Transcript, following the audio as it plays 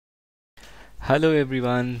Hello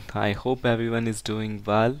everyone, I hope everyone is doing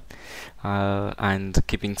well and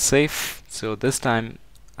keeping safe. So this time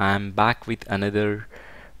I'm back with another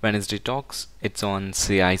Wednesday Talks. It's on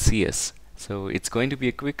CICS. So it's going to be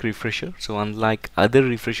a quick refresher. So unlike other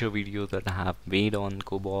refresher videos that I have made on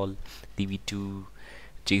COBOL, DB2,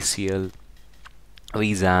 JCL,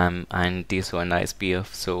 VSAM and TSO and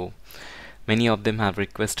ISPF, so many of them have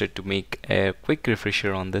requested to make a quick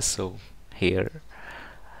refresher on this. So here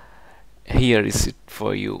here is it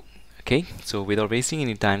for you. Okay, so without wasting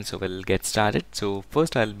any time, so we'll get started. So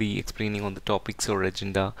first I'll be explaining on the topics or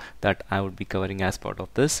agenda that I would be covering as part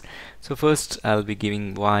of this. So first I'll be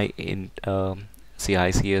giving why in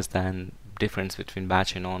CICS, then difference between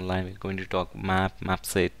batch and online. We're going to talk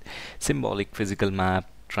MAPSET, symbolic, physical map,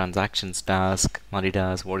 transactions, task,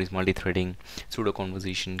 multitask, what is multi-threading, pseudo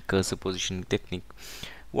conversation, cursor positioning technique,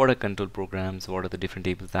 what are control programs, what are the different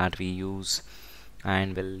tables that we use,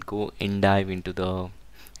 and we'll go in depth into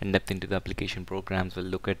the application programs. We'll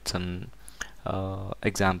look at some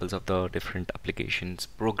examples of the different applications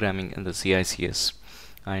programming in the CICS,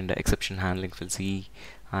 and exception handlings we'll see,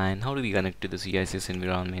 and how do we connect to the CICS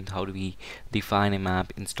environment, how do we define a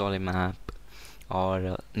map, install a map,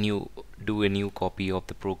 or do a new copy of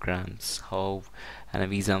the programs, how and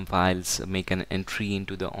VSAM files make an entry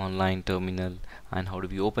into the online terminal, and how do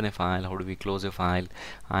we open a file, how do we close a file,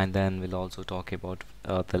 and then we'll also talk about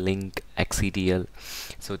the link XCTL,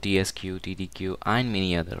 so TSQ, TTQ, and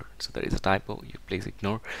many other. So there is a typo, you please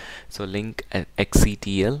ignore. So link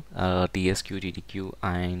XCTL, TSQ, TTQ,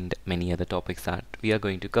 and many other topics that we are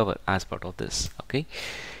going to cover as part of this. Okay.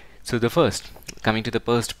 So coming to the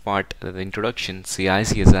first part, the introduction.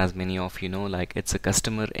 CICS, as many of you know, like it's a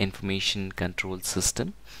customer information control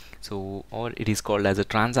system. So, or it is called as a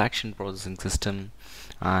transaction processing system,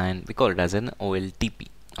 and we call it as an OLTP.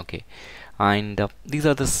 Okay, and these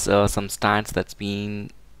are the some stats that's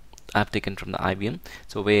been I've taken from the IBM.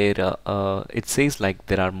 So where it says like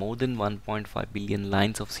there are more than 1.5 billion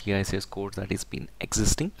lines of CICS code that is been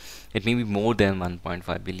existing. It may be more than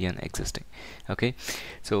 1.5 billion existing. Okay,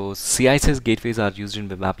 so CICS gateways are used in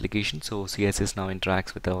web applications. So CICS now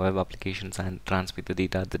interacts with the web applications and transmit the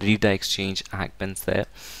data. The data exchange happens there,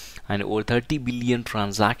 and over 30 billion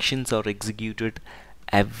transactions are executed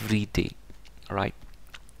every day. Right.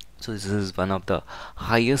 So this is one of the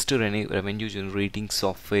highest revenue generating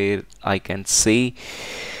software, I can say,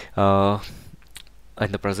 uh,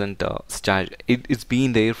 in the present stage. It's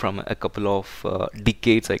been there from a couple of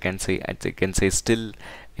decades, I can say. I can say still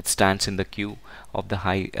it stands in the queue of the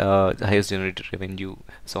highest generated revenue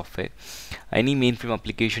software. Any mainframe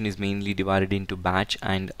application is mainly divided into batch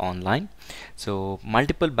and online. So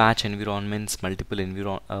multiple batch environments, multiple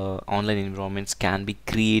online environments can be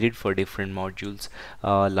created for different modules,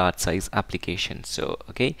 large size applications. So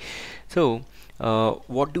okay, so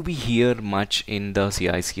what do we hear much in the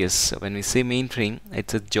CICS? When we say mainframe,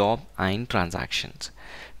 it's a job and transactions.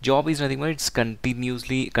 Job is nothing but it's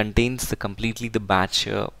continuously contains the completely the batch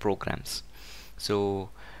programs. So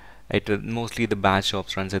it mostly the batch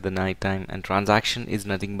jobs runs at the night time, and transaction is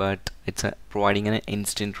nothing but it's providing an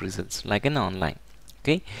instant results like an online.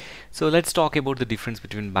 Okay, so let's talk about the difference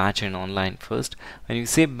between batch and online first. When you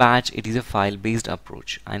say batch, it is a file based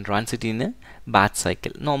approach and runs it in a batch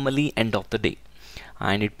cycle, normally end of the day,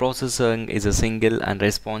 and it processing is a single and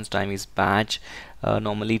response time is batch.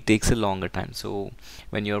 Normally it takes a longer time. So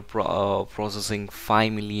when you're processing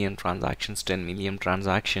 5 million transactions, 10 million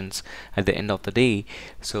transactions at the end of the day,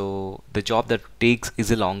 so the job that takes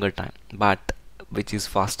is a longer time, but which is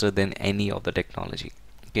faster than any of the technology.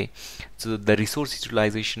 Okay, so the resource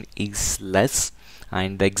utilization is less,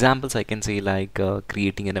 and the examples I can say like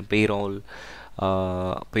creating a payroll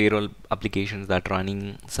applications that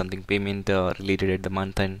running something payment related at the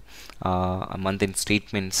month end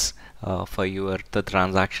statements for the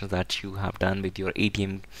transactions that you have done with your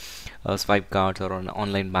ATM swipe cards or on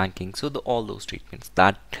online banking. So all those statements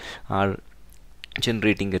that are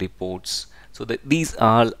generating reports, so that these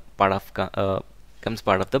are part of comes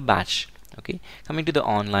part of the batch. Okay, coming to the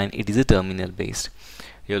online, it is a terminal based.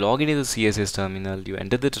 You log into the CSS terminal, you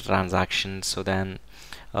enter the transactions, so then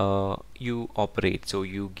you operate. So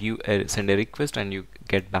you send a request and you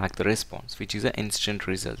get back the response, which is an instant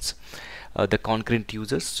results. The concurrent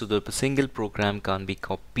users, so the single program can be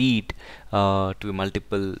copied to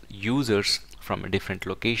multiple users from different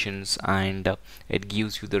locations, and it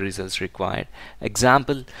gives you the results required.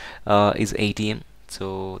 Example is ATM.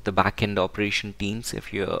 So the back-end operation teams,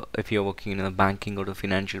 if you're working in a banking or the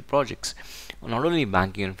financial projects, not only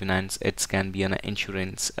banking and finance, it can be an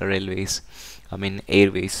insurance, railways, I mean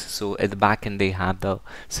airways. So at the back end they have the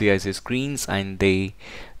CIC screens, and they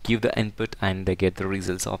give the input and they get the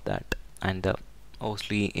results of that. And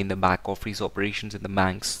mostly in the back office operations in the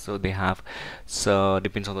banks, so they have, so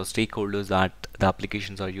depends on the stakeholders that the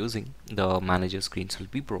applications are using, the manager screens will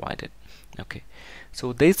be provided. Okay,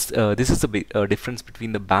 so this is the difference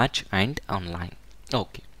between the batch and online.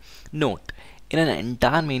 Okay, note, in an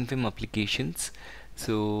entire mainframe applications,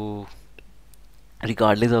 so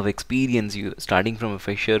regardless of experience, you starting from a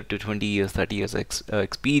fresher to 20 years 30 years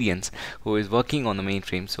experience who is working on the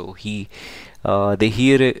mainframe, so they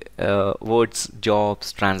hear words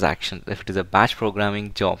jobs transactions. If it is a batch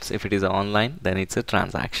programming, jobs. If it is online, then it's a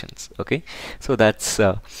transactions. Okay, so that's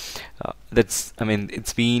I mean,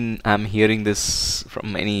 it's been, I'm hearing this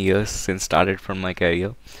from many years since started from my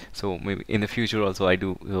career, so maybe in the future also I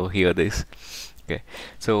do hear this. Okay,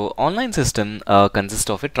 so online system consists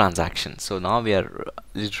of a transaction. So now we are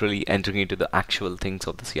literally entering into the actual things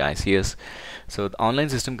of the CICS. So the online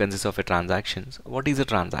system consists of a transactions. What is a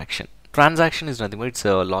transaction? Transaction is nothing but it's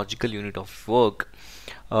a logical unit of work.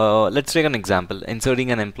 Let's take an example: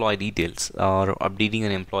 inserting an employee details, or updating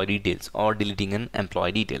an employee details, or deleting an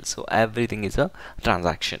employee details. So everything is a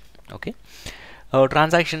transaction. Okay.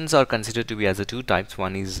 Transactions are considered to be as a two types.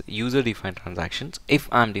 One is user-defined transactions. If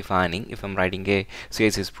I'm writing a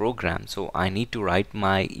CSS program, so I need to write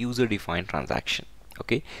my user-defined transaction.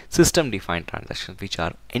 Okay, system-defined transactions, which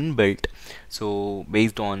are inbuilt. So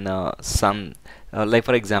based on some, like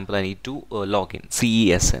for example, I need to log in.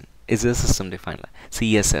 CESN is a system-defined.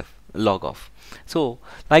 CSF log off. So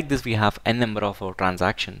like this, we have n number of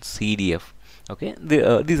transactions. CDF. Okay,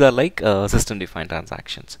 these are like system-defined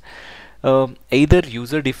transactions. Either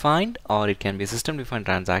user defined or it can be a system defined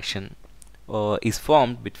transaction is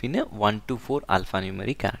formed between a 1 to 4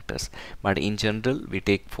 alphanumeric characters, but in general we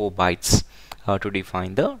take 4 bytes to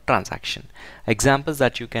define the transaction. Examples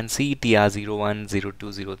that you can see: TR01,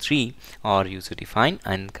 02, 03 are user defined,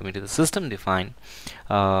 and coming to the system defined,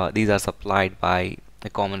 these are supplied by a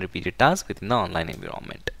common repeated task within the online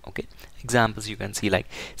environment. Okay, examples you can see like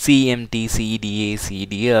CEMT, CEDA,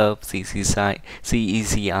 CEDF, CCCI,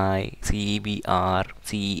 CECI, CEBR,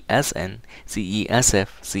 CESN, CESF,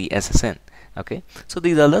 CSSN. Okay, so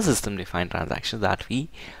these are the system defined transactions that we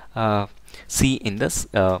see in this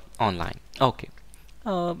online. Okay,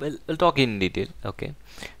 we'll talk in detail. Okay,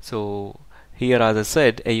 so here, as I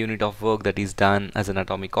said, a unit of work that is done as an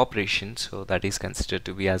atomic operation, so that is considered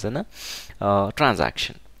to be as an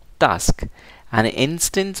transaction. Task: an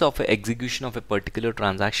instance of execution of a particular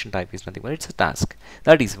transaction type is nothing but it's a task.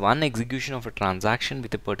 That is one execution of a transaction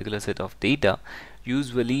with a particular set of data,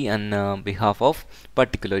 usually on behalf of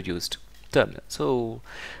particular used terminal. So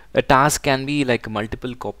a task can be like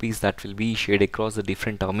multiple copies that will be shared across the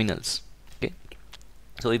different terminals. Okay,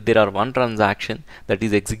 so if there are one transaction that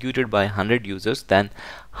is executed by 100 users, then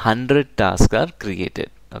 100 tasks are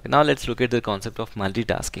created. Okay, now let's look at the concept of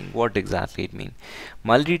multitasking. What exactly it means?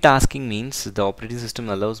 Multitasking means the operating system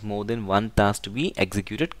allows more than one task to be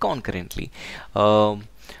executed concurrently.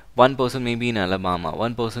 One person may be in Alabama,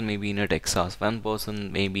 one person may be in Texas, one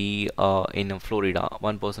person may be in Florida,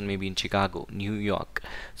 one person may be in Chicago, New York.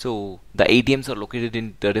 So the ATMs are located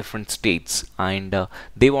in the different states, and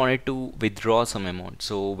they wanted to withdraw some amount.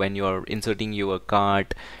 So when you are inserting your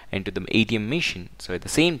card into the ATM machine, so at the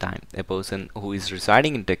same time, a person who is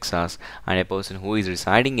residing in Texas and a person who is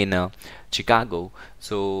residing in Chicago,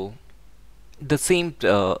 so the same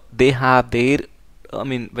they have their, I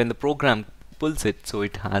mean, when the program pulls it, so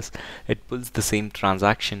it pulls the same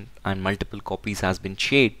transaction and multiple copies has been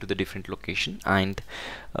shared to the different location, and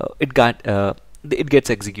it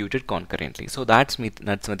gets executed concurrently. So that's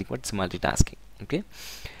nothing but multitasking. Okay,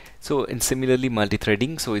 so and similarly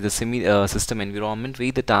multi-threading, so is a system environment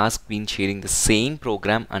where the task been sharing the same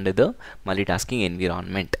program under the multitasking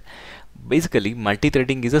environment. Basically,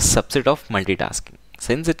 multi-threading is a subset of multitasking,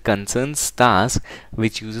 since it concerns tasks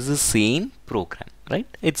which uses the same program, right?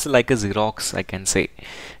 It's like a Xerox, I can say.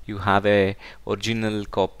 You have a original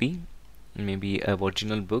copy, maybe a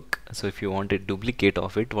original book, so if you want a duplicate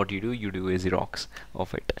of it, what you do a Xerox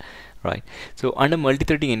of it, right? So under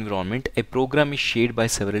multi-threading environment, a program is shared by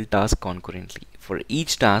several tasks concurrently. For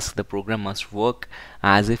each task, the program must work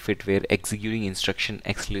as if it were executing instruction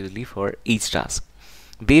exclusively for each task.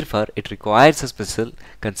 Therefore, it requires a special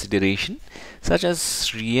consideration such as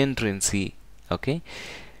reentrancy. Okay,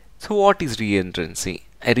 so what is reentrancy?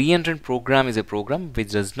 A reentrant program is a program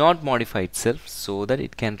which does not modify itself so that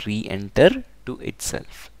it can re-enter to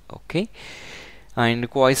itself. Okay, and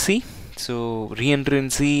quasi, so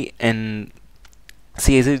reentrancy and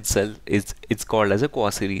CSS itself it's called as a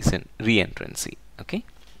quasi reentrancy. Okay.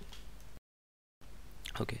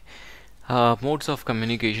 Okay. Modes of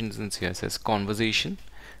communications in CSS: conversation.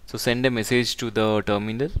 So send a message to the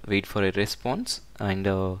terminal, wait for a response, and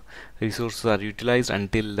resources are utilized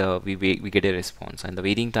until we get a response, and the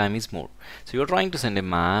waiting time is more. So you're trying to send a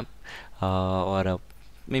map or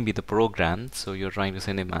maybe the program, so you're trying to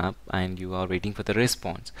send a map and you are waiting for the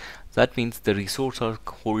response. So that means the resource are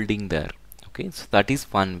holding there. Okay, so that is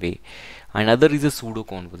one way. Another is a pseudo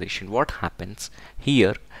conversation. What happens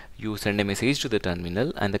here? You send a message to the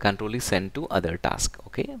terminal and the control is sent to other task.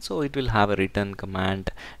 Okay, so it will have a return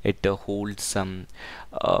command. It holds some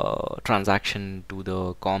transaction to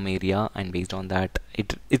the com area, and based on that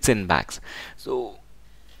it sends back. So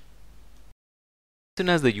as soon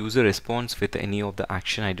as the user responds with any of the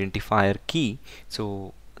action identifier key,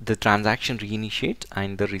 so the transaction reinitiates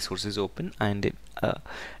and the resource is open, and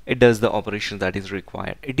it does the operation that is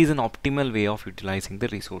required. It is an optimal way of utilizing the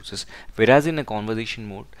resources, whereas in a conversation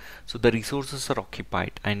mode, so the resources are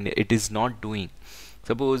occupied and it is not doing.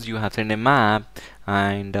 Suppose you have sent a map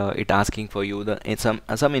and it asking for you the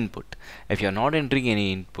some input. If you are not entering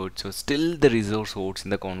any input, so still the resource holds in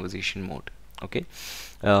the conversation mode. Okay,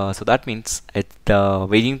 so that means the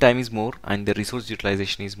waiting time is more and the resource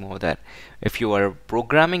utilization is more there. If you are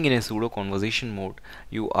programming in a pseudo conversation mode,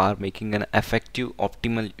 you are making an effective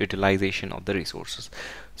optimal utilization of the resources.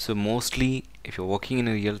 So mostly if you're working in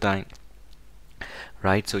a real time,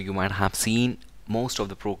 right, so you might have seen most of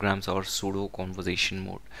the programs are pseudo conversation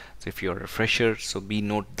mode. So if you're a fresher, so be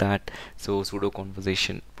note that so pseudo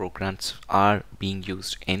conversation programs are being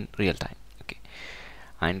used in real time.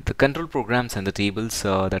 And the control programs and the tables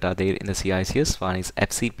that are there in the CICS, one is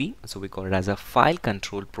FCP, so we call it as a file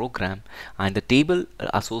control program, and the table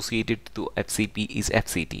associated to FCP is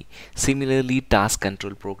FCT. Similarly, task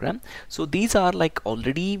control program. So these are like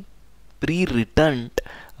already pre-written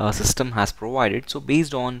system has provided. So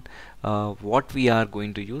based on what we are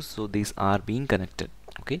going to use, so these are being connected.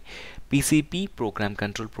 Okay, PCP program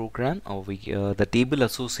control program, or the table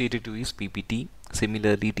associated to is PPT.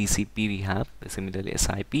 Similarly, TCP we have, similarly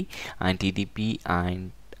SIP and TDP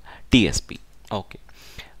and TSP. Okay,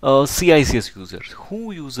 CICS users.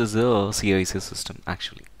 Who uses a CICS system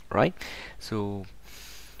actually, right? So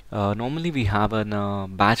normally we have an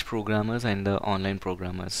batch programmers and the online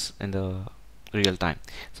programmers in the real time.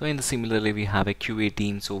 So in the similarly we have a QA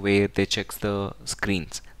team, so where they checks the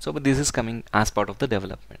screens. So but this is coming as part of the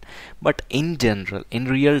development. But in general, in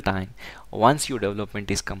real time, once your development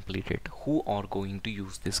is completed, who are going to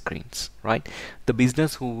use the screens, right? The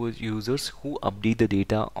business users who update the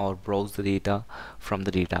data or browse the data from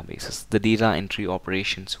the databases, the data entry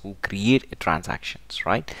operations who create transactions,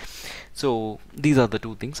 right? So these are the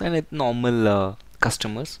two things. And normal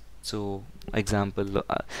customers, so example,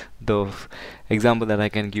 the example that I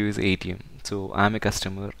can give is ATM. So I'm a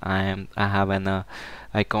customer, I have an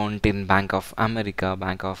account in Bank of America,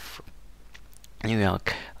 Bank of New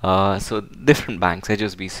York, so different banks,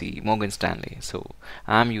 HSBC, Morgan Stanley. So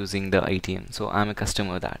I'm using the ATM, so I'm a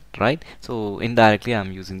customer that, right? So indirectly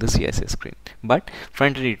I'm using the CSS screen, but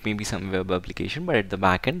front end it may be some web application, but at the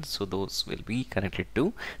back end, so those will be connected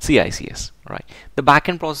to CICS, right? The back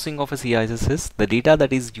end processing of a CICS is the data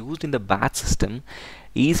that is used in the batch system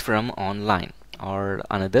is from online or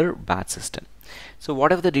another batch system. So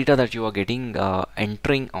whatever the data that you are getting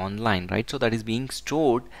entering online, right, so that is being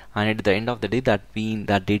stored, and at the end of the day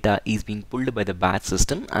that data is being pulled by the batch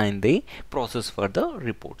system and they process for the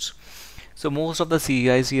reports. So most of the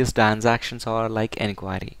CICS transactions are like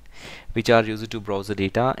inquiry, which are used to browse the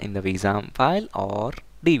data in the WSAM file or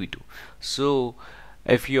DB2. So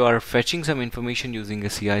if you are fetching some information using a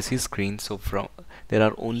CICS screen, so there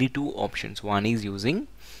are only two options. One is using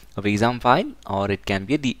a WSAM file, or it can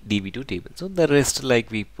be a DB2 table. So the rest,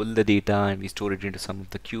 like we pull the data and we store it into some of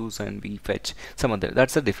the queues and we fetch some other,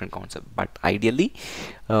 that's a different concept. But ideally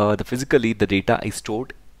physically the data is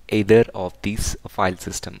stored either of these file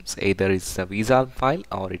systems, either it's a WSAM file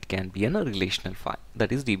or it can be a relational file,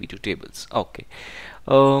 that is DB2 tables. Okay,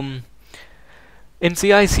 in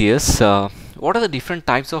CICS, what are the different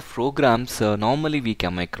types of programs normally we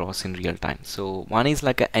come across in real time? So one is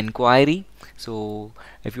like an inquiry. So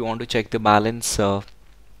if you want to check the balance of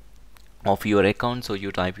your account, so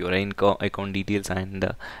you type your account details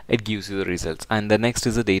and it gives you the results. And the next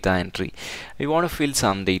is the data entry. You want to fill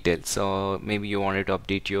some details, so maybe you wanted to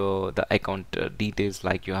update the account details,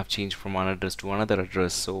 like you have changed from one address to another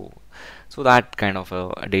address, so that kind of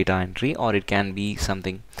a data entry. Or it can be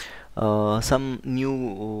something, some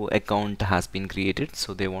new account has been created,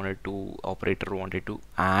 so operator wanted to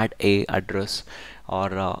add a address, or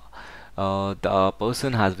the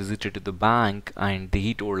person has visited to the bank and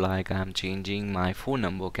he told like, I'm changing my phone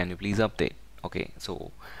number, can you please update? Okay,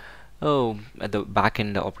 so at the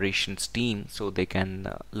backend operations team, so they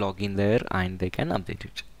can log in there and they can update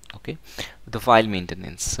it. Okay, the file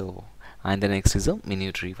maintenance. So, and the next is a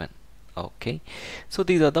menu driven. Okay, so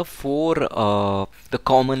these are the four the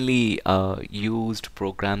commonly used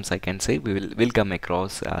programs, I can say. Will come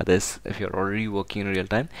across this. If you're already working in real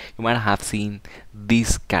time, you might have seen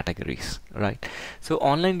these categories, right? So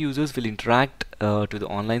online users will interact to the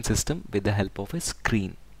online system with the help of a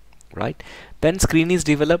screen, right? Then screen is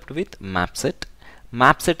developed with MAPSET.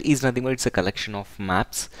 MAPSET is nothing but it's a collection of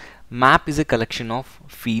maps. Map is a collection of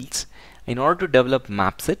fields. In order to develop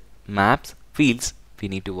MAPSET, maps, fields, we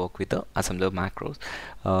need to work with the assembler macros.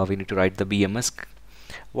 We need to write the BMS.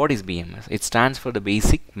 What is BMS? It stands for the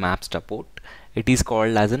basic map support. It is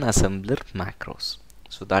called as an assembler macros.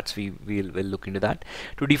 So that's we'll look into that.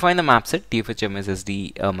 To define the mapset,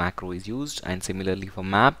 DFHMSSD macro is used, and similarly for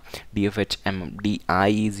map,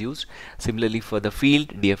 DFHMDI is used. Similarly for the field,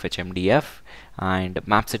 DFHMDF, and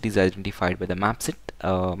mapset is identified by the mapset.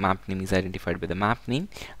 Map name is identified by the map name,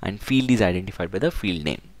 and field is identified by the field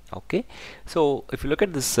name. Okay, so if you look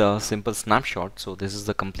at this simple snapshot, so this is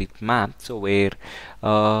the complete map. So where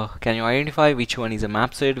can you identify which one is a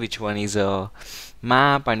mapset, which one is a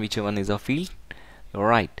map, and which one is a field?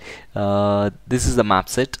 Alright, this is the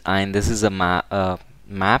mapset, and this is a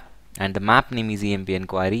map, and the map name is EMP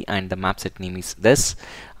inquiry, and the mapset name is this,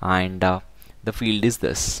 and the field is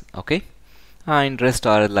this. Okay, and rest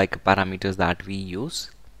are like parameters that we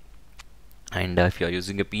use. And if you are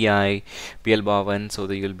using a PL bar 1, so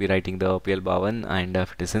that you will be writing the PL bar 1, and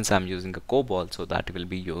if it is, since I'm using a COBOL, so that will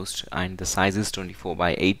be used, and the size is 24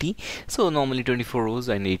 by 80. So normally 24 rows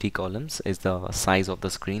and 80 columns is the size of the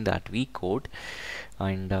screen that we code,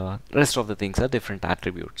 and rest of the things are different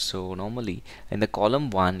attributes. So normally in the column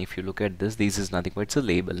 1, if you look at this is nothing but it's a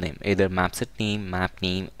label name, either mapset name, map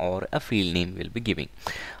name, or a field name will be giving.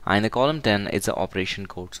 And the column 10 is the operation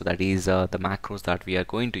code, so that is the macros that we are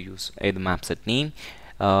going to use, either mapset name,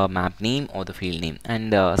 map name, or the field name.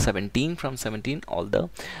 And 17, from 17, all the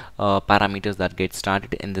parameters that get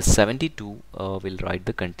started in the 72 will write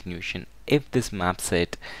the continuation. If this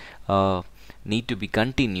mapset need to be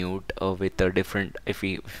continued with a different, if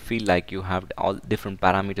we feel like you have all different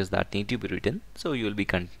parameters that need to be written, so you will be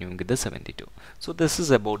continuing with the 72. So this is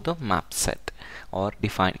about the map set, or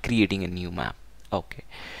creating a new map. Okay,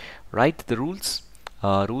 right, the rules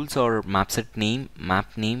are mapset name,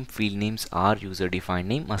 map name, field names are user defined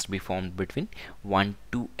name, must be formed between 1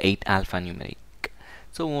 to 8 alphanumeric.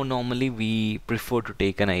 So normally we prefer to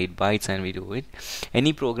take an 8 bytes and we do it.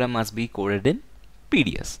 Any program must be coded in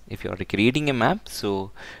PDS. If you are creating a map,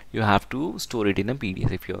 so you have to store it in a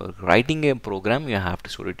PDS. If you are writing a program, you have to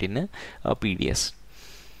store it in a PDS.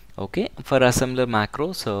 Okay, for assembler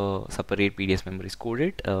macros, separate PDS memory is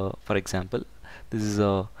coded. For example, this is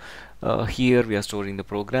here we are storing the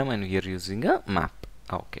program and we are using a map.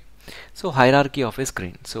 Okay, so hierarchy of a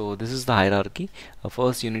screen. So this is the hierarchy.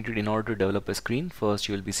 First, you need to, in order to develop a screen, first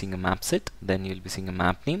you will be seeing a map set, then you will be seeing a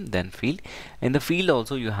map name, then field. In the field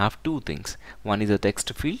also you have two things. One is a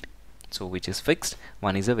text field, so which is fixed.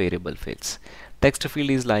 One is a variable fields. Text field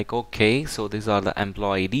is like, okay, so these are the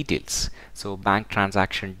employee details, so bank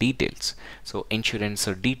transaction details, so insurance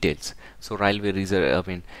details, so railway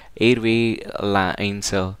reserve, airway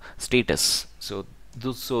lines status. So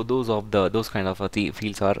those kind of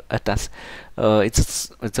fields are it's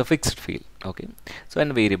a fixed field. Okay, so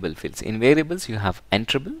and variable fields. In variables you have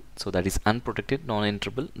enterable, so that is unprotected,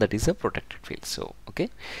 non-enterable, that is a protected field. So okay,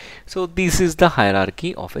 so this is the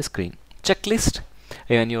hierarchy of a screen. Checklist.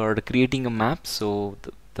 When you are creating a map, so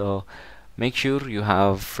the make sure you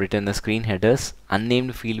have written the screen headers.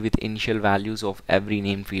 Unnamed field with initial values of every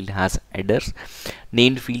named field has headers.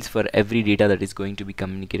 Named fields for every data that is going to be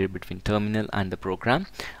communicated between terminal and the program.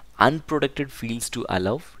 Unprotected fields to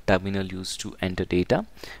allow terminal use to enter data,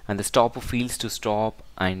 and the stop of fields to stop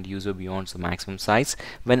and user beyond the maximum size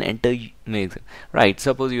when enter right.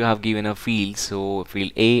 Suppose you have given a field, so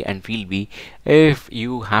field A and field B. If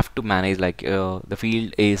you have to manage like the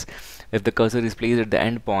field is, if the cursor is placed at the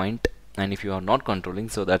end point, and if you are not controlling,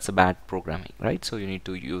 so that's a bad programming, right? So you need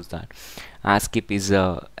to use that. ASCII is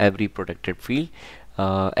every protected field.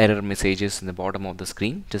 Error messages in the bottom of the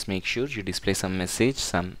screen, just make sure you display some message,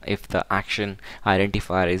 if the action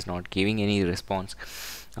identifier is not giving any response.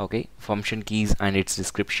 Okay, function keys and its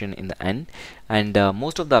description in the end. And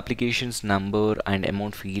most of the applications number and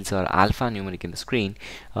amount fields are alphanumeric in the screen,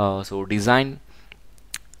 so design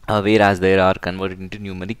whereas they are converted into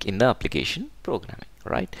numeric in the application programming,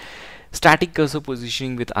 right? Static cursor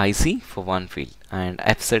positioning with IC for one field, and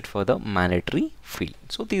MAPSET for the mandatory field.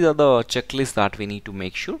 So these are the checklists that we need to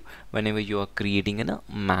make sure whenever you are creating a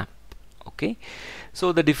map. Okay,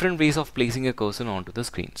 so the different ways of placing a cursor onto the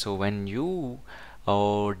screen. So when you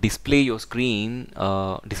display your screen,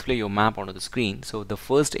 display your map onto the screen, so the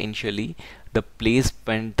first initially the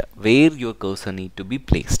placement where your cursor need to be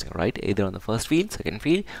placed, right? Either on the first field, second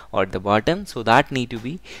field, or at the bottom. So that need to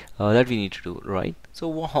be that we need to do, right?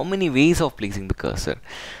 So how many ways of placing the cursor?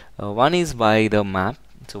 One is by the map,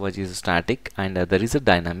 so which is static, and there is a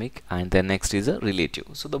dynamic, and then next is a relative.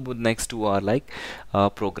 So the next two are like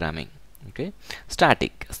programming. Okay,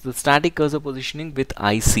 static. So the static cursor positioning with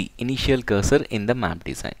IC, initial cursor in the map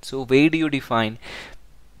design. So where do you define?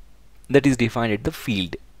 That is defined at the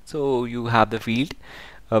field. So you have the field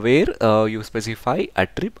where you specify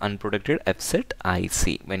attrib unprotected fset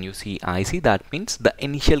IC. When you see IC, that means the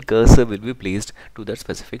initial cursor will be placed to that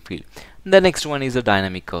specific field. The next one is the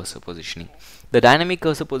dynamic cursor positioning. The dynamic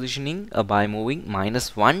cursor positioning by moving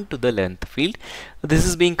 -1 to the length field. This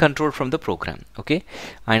is being controlled from the program. Okay,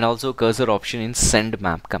 and also cursor option in send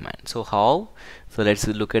map command. So how? So let's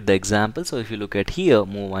look at the example. So if you look at here,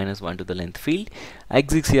 move -1 to the length field,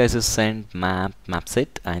 exit CICS send map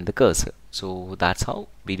MAPSET and the cursor. So that's how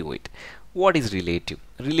we do it. What is relative?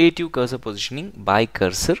 Relative cursor positioning by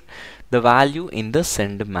cursor, the value in the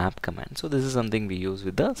send map command. So this is something we use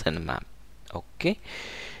with the send map. Okay.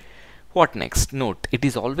 What next? Note, it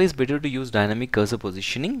is always better to use dynamic cursor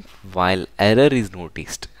positioning while error is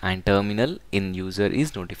noticed and terminal in user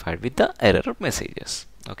is notified with the error messages.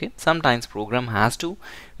 Okay, sometimes program has to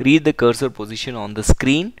read the cursor position on the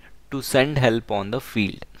screen to send help on the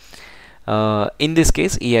field. In this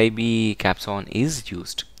case, EIB capson is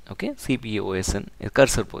used. Okay, CPOSN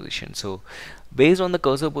cursor position. So based on the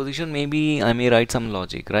cursor position, maybe I may write some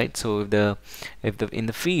logic, right? So if the in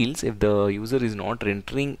the fields, if the user is not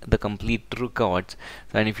entering the complete records,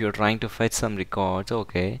 and if you're trying to fetch some records,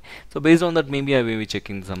 okay, so based on that, maybe I will be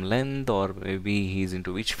checking some length, or maybe he's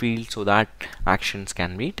into which field, so that actions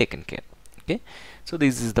can be taken care. Okay, so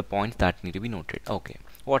this is the point that need to be noted. Okay,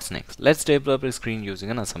 what's next? Let's develop a screen using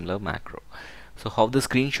an assembler macro. So how the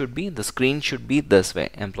screen should be? The screen should be this way: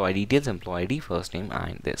 employee details, employee ID, first name,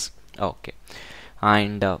 and this. Okay,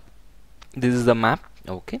 and this is the map.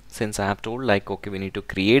 Okay, since I have told like, okay, we need to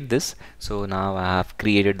create this, so now I have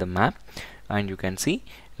created the map, and you can see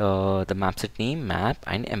the MAPSET name, map,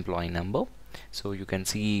 and employee number. So you can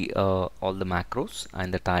see all the macros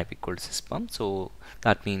and the type equal to syspum. So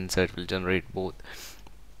that means it will generate both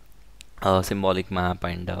symbolic map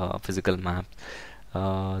and physical map.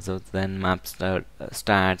 So then maps,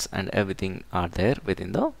 stats, and everything are there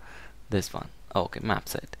within the this one. Okay,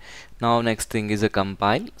 MAPSET. Now next thing is a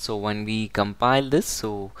compile. So when we compile this,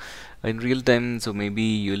 so in real time, so maybe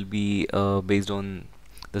you'll be based on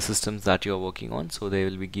the systems that you're working on, so they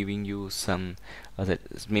will be giving you some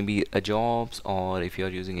maybe jobs, or if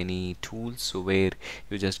you're using any tools, so where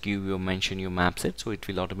you just give your mention your MAPSET, so it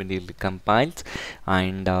will automatically compiles,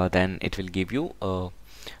 and then it will give you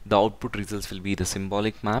the output results will be the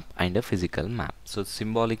symbolic map and a physical map. So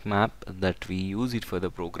symbolic map, that we use it for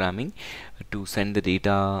the programming to send the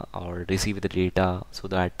data or receive the data, so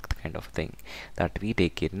that kind of thing that we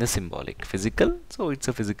take care in the symbolic. Physical, so it's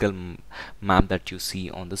a physical map that you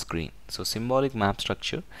see on the screen. So symbolic map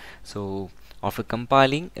structure. So after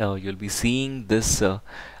compiling, you'll be seeing this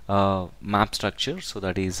map structure. So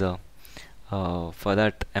that is for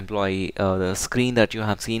that employee, the screen that you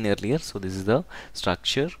have seen earlier. So this is the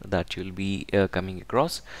structure that you'll be coming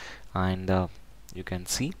across, and you can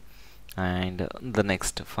see, and the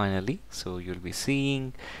next finally, so you'll be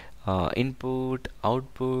seeing input,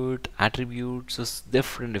 output, attributes, so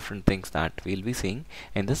different things that we'll be seeing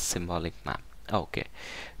in the symbolic map. Okay,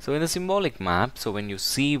 so in the symbolic map, so when you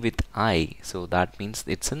see with I, so that means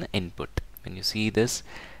it's an input. When you see this,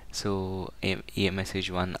 so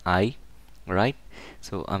message 1 I, right?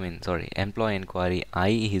 So I mean, sorry, employee inquiry I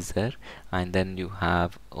is there, and then you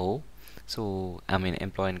have O. So I mean,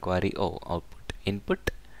 employee inquiry O, output,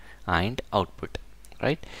 input and output,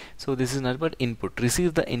 right? So this is not but input,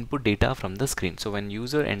 receive the input data from the screen. So when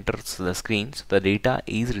user enters the screen, so the data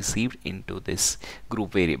is received into this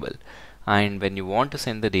group variable, and when you want to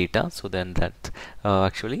send the data, so then that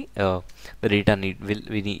actually the data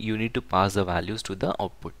you need to pass the values to the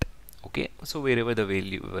output. Okay, so wherever the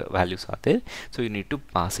values are there, so you need to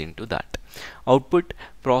pass into that. Output,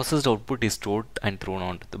 processed output is stored and thrown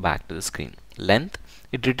onto the back to the screen. Length,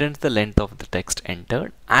 it returns the length of the text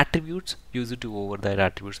entered. Attributes, use it to override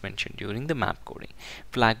attributes mentioned during the map coding.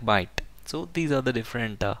 Flag byte, so these are the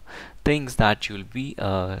different things that you'll be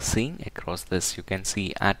seeing across this. You can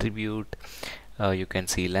see attribute, you can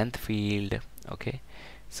see length field. Okay,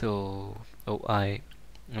 so I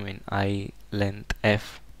length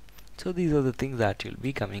F. So these are the things that you'll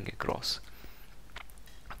be coming across.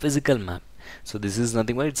 Physical map. So this is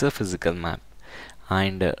nothing but it's a physical map.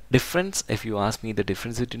 And difference, if you ask me the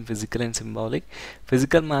difference between physical and symbolic,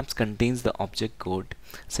 physical maps contains the object code,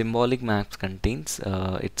 symbolic maps contains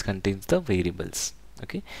the variables.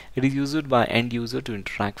 Okay, it is used by end user to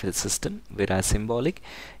interact with the system, whereas symbolic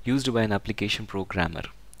used by an application programmer.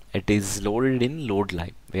 It is loaded in load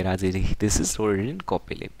lib, whereas this is loaded in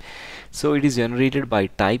copy lib. So it is generated by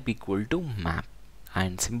type equal to map,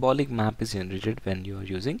 and symbolic map is generated when you are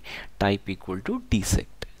using type equal to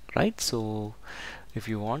dissect, right? So if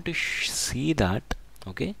you want to see that,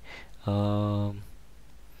 okay, now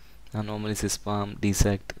normally syspam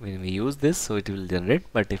dissect, when we use this, so it will generate,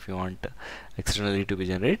 but if you want externally to be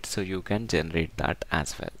generated, so you can generate that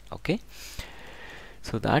as well. Okay,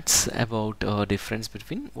 so that's about difference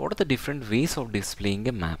between what are the different ways of displaying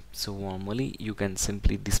a map. So normally you can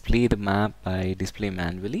simply display the map by display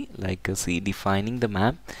manually, like see defining the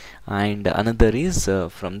map, and another is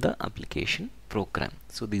from the application program.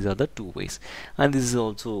 So these are the two ways, and this is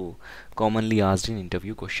also commonly asked in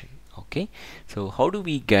interview question. Okay, so how do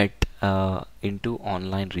we get into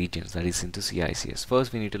online regions, that is into CICS?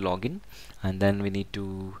 First we need to log in, and then we need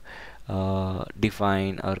to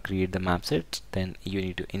define or create the map set, then you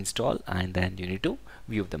need to install, and then you need to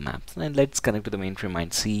view the maps. And let's connect to the mainframe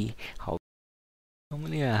and see how.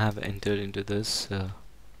 Normally I have entered into this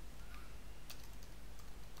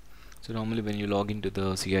so normally when you log into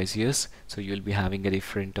the CICS, so you will be having a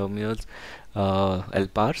different terminals,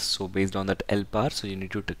 LPARs. So based on that LPAR, so you need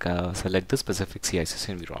to select the specific CICS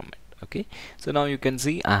environment. Okay, so now you can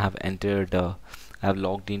see I have entered I have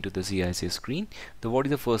logged into the CICS screen. So what is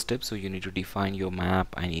the first step? So you need to define your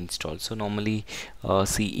map and install. So normally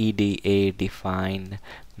CEDA define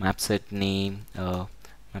MAPSET name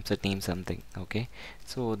something. Okay,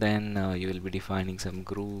 so then you will be defining some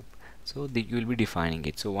group, so you will be defining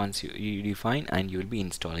it. So once you define, and you will be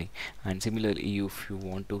installing. And similarly, if you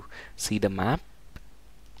want to see the map,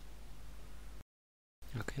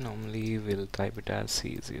 okay, normally we'll type it as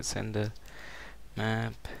CICS and the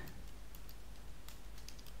map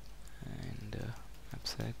and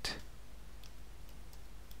MAPSET.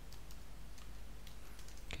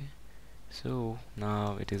 Okay, so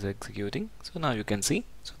now it is executing. So now you can see,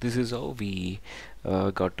 so this is how we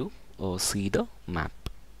got to see the map.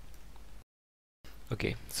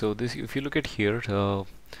 Okay, so this, if you look at here, so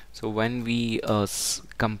when we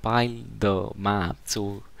compile the map,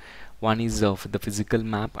 so one is of the physical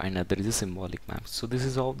map and other is a symbolic map. So this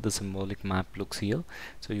is how the symbolic map looks here.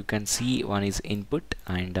 So you can see one is input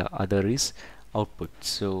and other is output.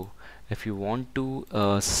 So if you want to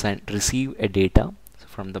receive a data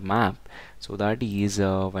from the map, so that is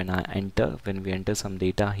when we enter some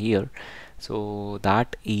data here, so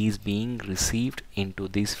that is being received into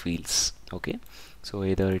these fields. Okay, so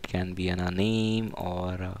either it can be a name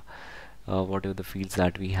or whatever the fields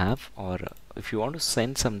that we have, or if you want to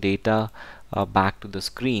send some data back to the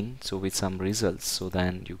screen, so with some results, so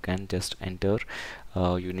then you can just enter,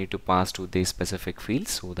 you need to pass to these specific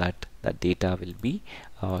fields, so that that data will be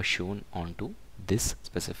shown onto this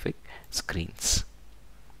specific screens.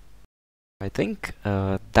 I think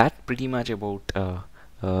that pretty much about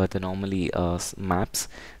the normally maps.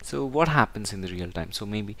 So what happens in the real time? So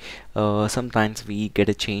maybe sometimes we get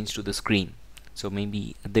a change to the screen, so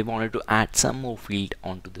maybe they wanted to add some more field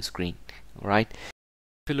onto the screen, right?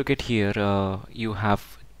 If you look at here, you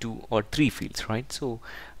have 2 or 3 fields, right? So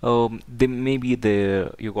they maybe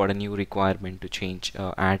you got a new requirement to change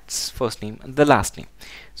adds first name and the last name,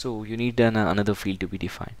 so you need another field to be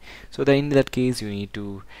defined. So then in that case you need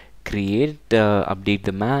to create update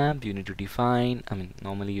the map, you need to define, I mean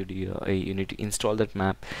normally you do you need to install that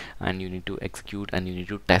map, and you need to execute, and you need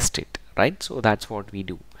to test it, right? So that's what we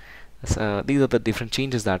do. So these are the different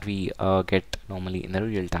changes that we get normally in the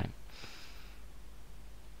real time.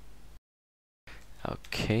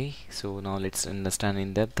 Okay, so now let's understand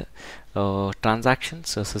in depth transactions,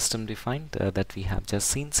 system defined, that we have just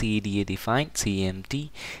seen. CEDA defined, CMT,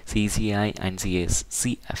 CCI, and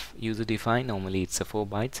CF user defined. Normally it's a 4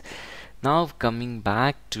 bytes. Now coming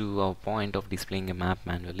back to our point of displaying a map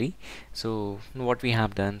manually, so what we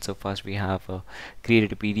have done, so first we have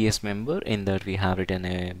created a PDS member, in that we have written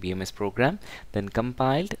a BMS program, then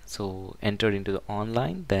compiled, so entered into the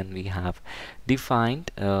online, then we have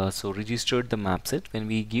defined, so registered the map set. When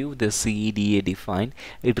we give the CEDA defined,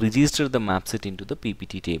 it registered the map set into the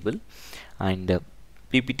PPT table, and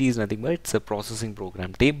PPT is nothing but it's a processing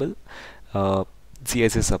program table,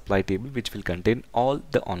 CICS supply table, which will contain all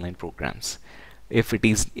the online programs.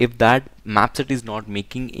 if that MAPSET is not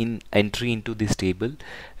making in entry into this table,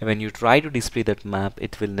 when you try to display that map,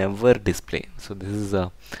 it will never display. So this is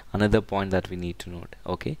another point that we need to note.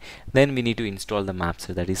 Okay, then we need to install the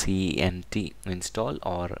MAPSET, that is CEMT install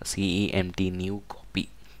or CEMT new copy.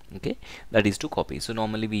 Okay, that is to copy. So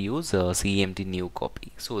normally we use CEMT new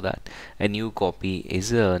copy, so that a new copy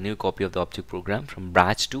is a new copy of the object program from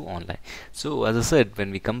batch to online. So as I said,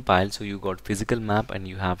 when we compile, so you got physical map and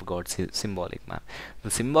you have got symbolic map.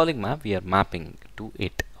 The symbolic map we are mapping to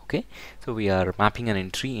it. Okay, so we are mapping an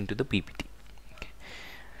entry into the PPT. Okay.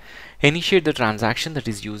 Initiate the transaction, that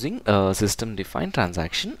is using system defined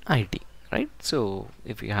transaction ID. Right, so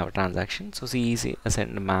if you have a transaction, so CEC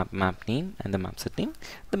assign the map name and the MAPSET name,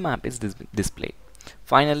 the map is displayed.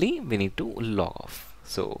 Finally, we need to log off.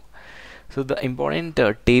 So the important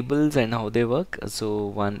tables and how they work. So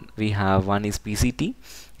one is PCT.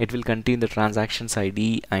 It will contain the transactions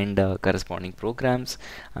ID and corresponding programs,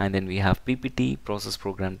 and then we have PPT, process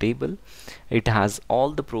program table. It has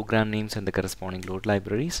all the program names and the corresponding load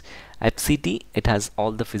libraries. FCT, it has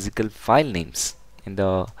all the physical file names. In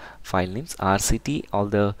the file names, RCT, all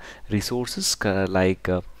the resources,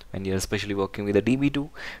 when you're especially working with a DB2,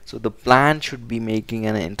 so the plan should be making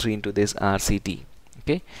an entry into this RCT.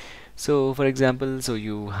 Okay, so for example, so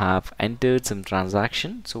you have entered some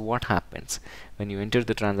transaction. So what happens when you enter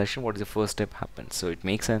the transaction? What is the first step happens? So it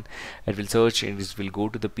makes it will search and it will go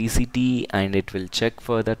to the PCT and it will check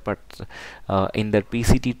for that, but in that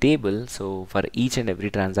PCT table, so for each and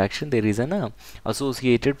every transaction there is an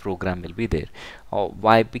associated program will be there.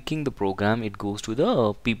 By picking the program, it goes to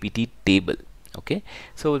the PPT table. Okay,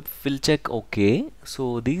 so it will check, okay,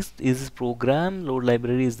 so this program load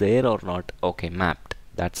library is there or not. Okay, mapped,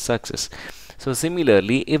 that's success. So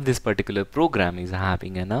similarly, if this particular program is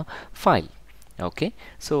having a file, okay,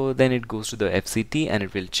 so then it goes to the FCT and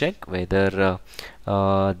it will check whether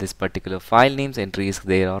this particular file names entry is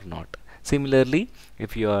there or not. Similarly,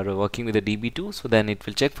 if you are working with a DB2, so then it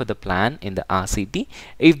will check for the plan in the RCT.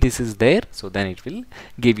 If this is there, so then it will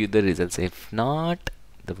give you the results. If not,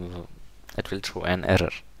 it will throw an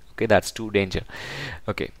error. Okay, that's too danger.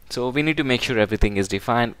 Okay, so we need to make sure everything is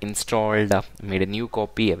defined, installed, made a new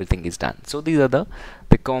copy, everything is done. So these are the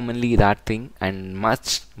commonly that thing and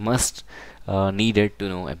must needed to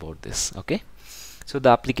know about this. Okay, so the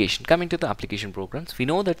application, coming to the application programs, we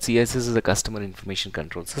know that CICS is a customer information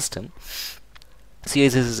control system.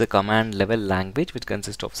 CICS is a command level language which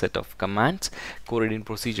consists of set of commands coded in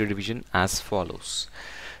procedure division as follows.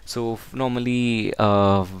 So normally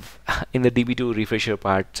in the DB2 refresher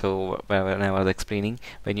part, so when I was explaining,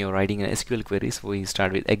 when you're writing an SQL queries, we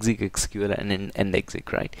start with exec SQL and then end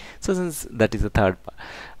exec, right? So since that is the third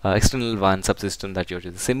external one subsystem that you're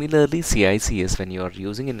using. Similarly, CICS, when you are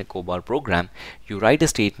using in a COBOL program, you write a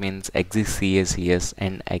statements exec CICS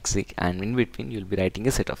and exec, and in between you'll be writing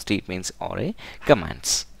a set of statements or a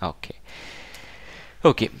commands.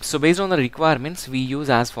 Okay, so based on the requirements, we use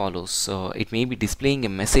as follows. So it may be displaying a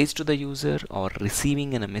message to the user, or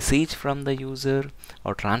receiving a message from the user,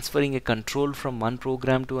 or transferring a control from one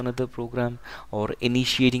program to another program, or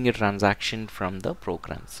initiating a transaction from the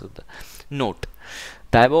program. So the note,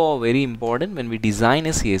 the above are very important when we design a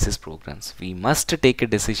CSS programs. We must take a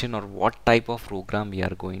decision on what type of program we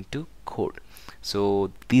are going to code.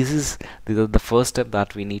 So these are the first step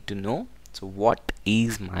that we need to know. So what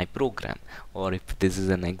is my program, or if this is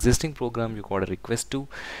an existing program, you got a request to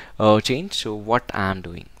change, so what I am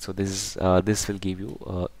doing. So this will give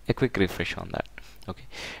you a quick refresh on that. Okay,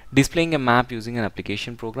 displaying a map using an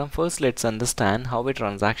application program. First, let's understand how a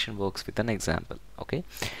transaction works with an example. Okay,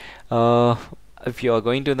 if you are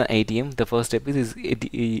going to the ATM, the first step is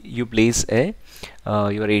you place your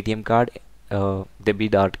ATM card,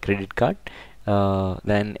 debit or credit card,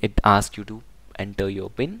 then it asks you to enter your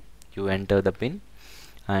PIN. You enter the PIN,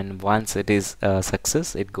 and once it is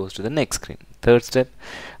success, it goes to the next screen. Third step,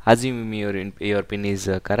 assume your PIN is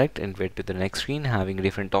correct, and wait to the next screen having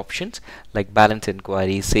different options like balance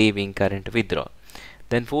inquiry, saving, current, withdrawal.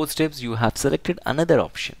 Then fourth steps, you have selected another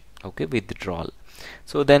option, okay, withdrawal.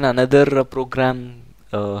 So then another program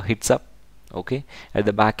hits up, okay, at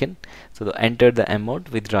the back end. So the enter the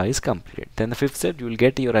amount, withdraw is completed. Then the fifth step, you will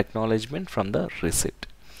get your acknowledgement from the receipt.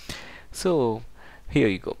 So here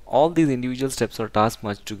you go. All these individual steps or tasks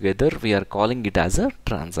merged together, we are calling it as a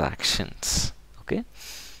transactions. Okay.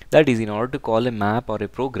 That is, in order to call a map or a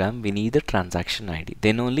program, we need the transaction ID.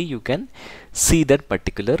 Then only you can see that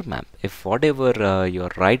particular map. If whatever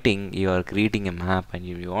you're writing, you are creating a map and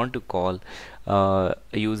you want to call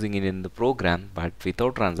using it in the program, but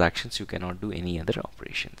without transactions you cannot do any other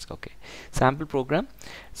operations. Okay, sample program.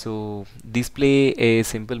 So display a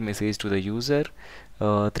simple message to the user.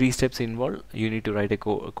 3 steps involved. You need to write a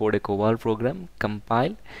code a COBOL program,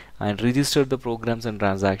 compile and register the programs and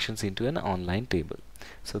transactions into an online table.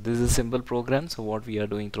 So this is a simple program. So what we are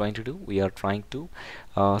trying to do, we are trying to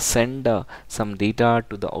send some data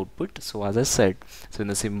to the output. So as I said, so in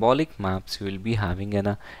the symbolic maps you will be having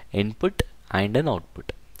an input and an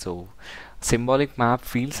output. So symbolic map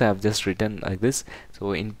fields I have just written like this.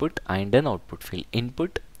 So input and an output field.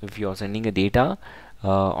 Input, if you are sending a data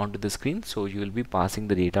onto the screen, so you will be passing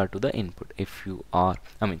the data to the input. If you are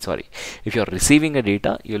if you are receiving a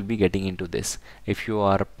data, you will be getting into this. If you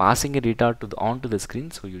are passing a data to the onto the screen,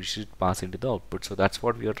 so you should pass into the output. So that's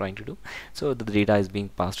what we are trying to do. So the data is being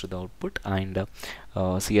passed to the output, and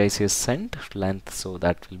CICS sent length, so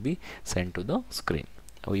that will be sent to the screen.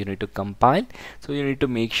 You need to compile. So you need to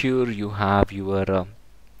make sure you have your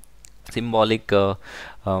symbolic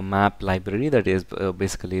map library, that is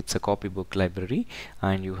basically it's a copybook library,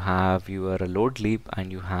 and you have your load lib,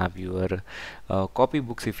 and you have your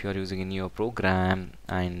copybooks if you are using in your program,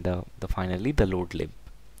 and finally the load lib.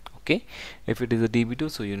 Okay, if it is a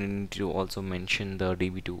db2, so you need to also mention the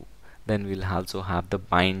db2. Then we'll also have the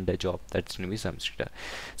bind job that's going to be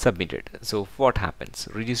submitted. So what happens?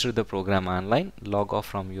 Register the program online, log off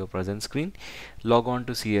from your present screen, log on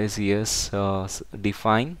to CICS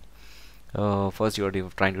define. First you are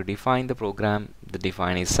trying to define the program. The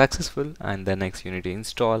define is successful, and then next you need to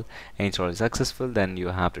install is successful. Then you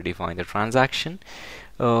have to define the transaction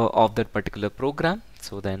of that particular program.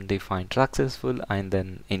 So then define successful, and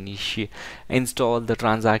then install the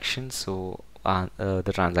transaction. So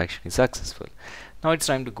the transaction is successful. Now it's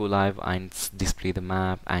time to go live and display the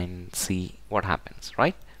map and see what happens,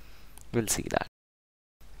 right? We'll see that.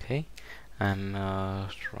 Okay, I'm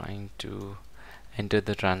trying to enter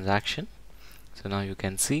the transaction. So now you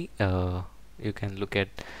can see, you can look at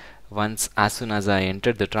as soon as I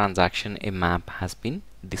entered the transaction, a map has been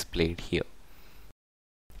displayed here.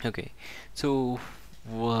 Okay, so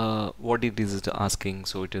what it is asking,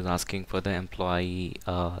 so it is asking for the employee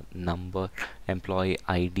number, employee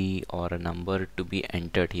ID, or a number to be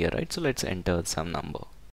entered here, right? So let's enter some number.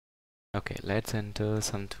 Okay, let's enter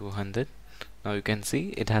some 200. Now you can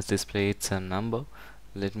see it has displayed some number.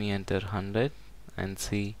 Let me enter 100 and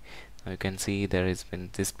see. Now you can see there has been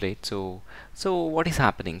displayed. So what is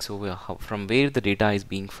happening? So from where the data is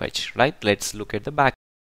being fetched, right? Let's look at the back.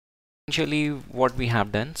 Essentially what we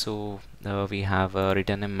have done, so we have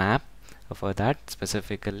written a map for that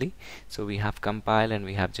specifically. So we have compiled and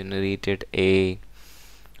we have generated a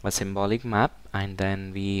symbolic map, and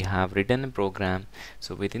then we have written a program.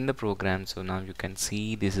 So within the program, so now you can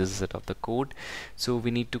see this is a set of the code. So we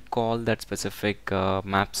need to call that specific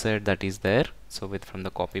MAPSET that is there, so from the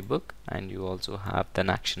copybook, and you also have an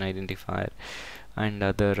action identifier and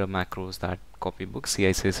other macros that copybook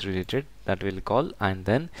CICS related that will call, and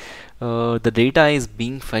then the data is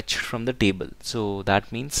being fetched from the table. So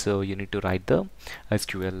that means you need to write the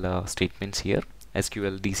SQL statements here.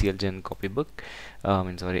 SQL DCL gen copybook,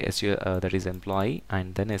 SQL that is employee,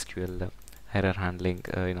 and then SQL error handling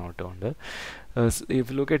in order. So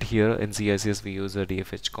if you look at here in CICS, we use a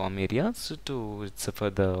dfh com area, so it's for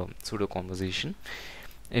the pseudo conversation.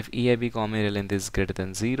 If EIB com area length is greater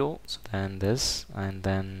than 0, so then this, and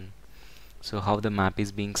then so how the map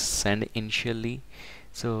is being sent initially.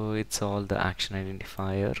 So it's all the action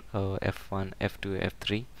identifier F1, F2,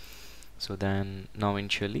 F3. So then now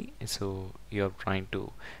initially, so you're trying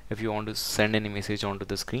to, if you want to send any message onto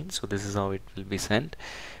the screen, so this is how it will be sent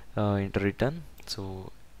into return.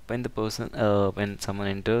 So when the person when someone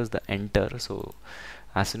enters the enter, so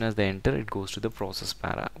as soon as they enter, it goes to the process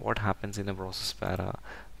para. What happens in the process para?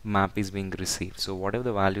 Map is being received. So whatever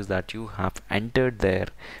the values that you have entered there,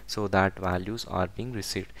 so that values are being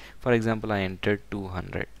received. For example, I entered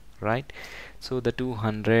 200, right? So the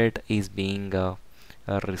 200 is being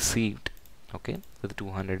received. Okay, so the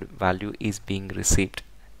 200 value is being received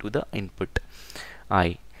to the input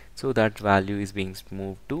I. So that value is being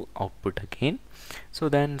moved to output again. So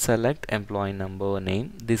then select employee number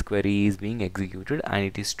name. This query is being executed and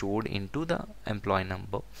it is stored into the employee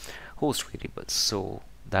number host variables. So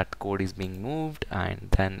that code is being moved, and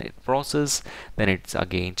then it process, then it's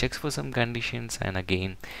again checks for some conditions, and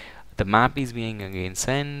again the map is being again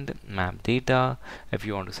send map data. If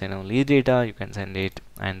you want to send only data, you can send it,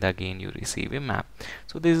 and again you receive a map.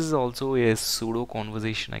 So this is also a pseudo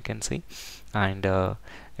conversation, I can say. And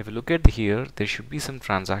if you look at here, there should be some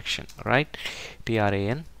transaction, right?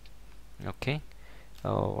 TRAN. Okay.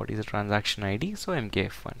 What is the transaction ID? So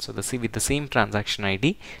MKF1. So with the same transaction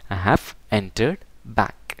ID, I have entered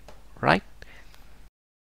back, right?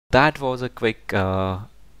 That was a quick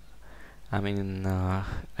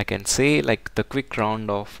I can say like the quick round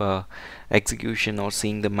of execution, or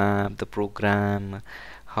seeing the map, the program,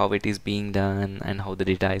 how it is being done, and how the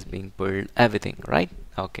data is being pulled, everything, right?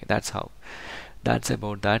 Okay, that's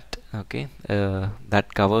about that. Okay,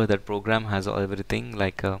 that program has everything,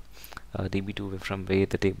 like DB2 from where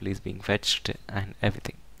the table is being fetched and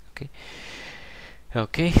everything.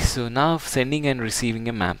 Okay, so now sending and receiving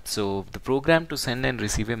a map. So the program to send and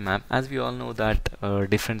receive a map, as we all know that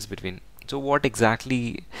difference between. So what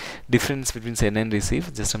exactly difference between send and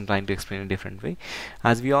receive? Just I'm trying to explain a different way.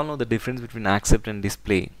 As we all know, the difference between accept and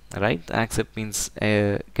display, right? Accept means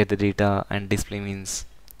get the data, and display means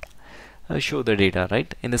show the data,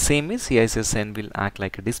 right? In the same way, CICS send will act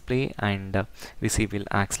like a display, and receive will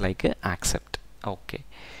act like a accept. Okay,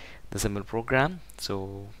 the symbol program.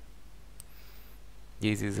 So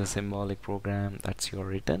this is a symbolic program that's your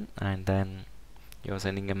written, and then you're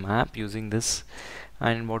sending a map using this.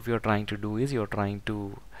 And what we are trying to do is you're trying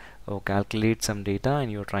to calculate some data,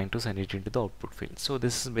 and you're trying to send it into the output field. So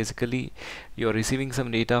this is basically you're receiving some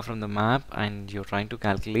data from the map, and you're trying to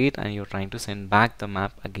calculate, and you're trying to send back the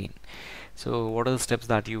map again. So what are the steps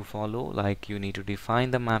that you follow? Like, you need to define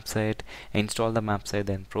the MAPSET, install the MAPSET,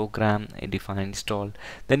 then program, define, install.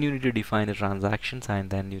 Then you need to define the transactions, and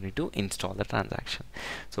then you need to install the transaction.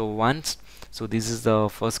 So this is the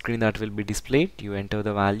first screen that will be displayed. You enter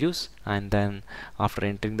the values, and then after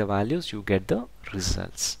entering the values, you get the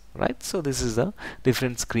results, right? So this is the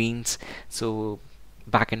different screens. So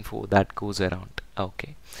back and forth that goes around.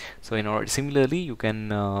 Okay, so in order, similarly you can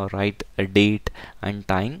write a date and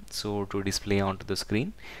time, so to display onto the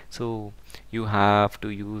screen. So you have to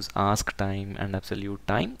use ask time and absolute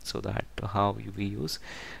time, so that how we use.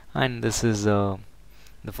 And this is the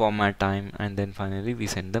format time, and then finally we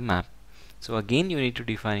send the map. So again you need to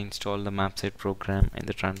define, install the MAPSET program in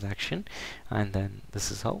the transaction, and then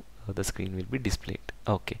this is how the screen will be displayed.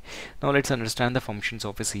 Okay, now let's understand the functions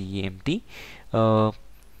of a CEMT.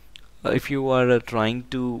 If you are trying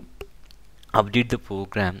to update the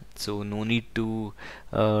program, so no need to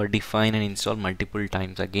define and install multiple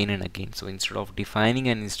times again and again. So instead of defining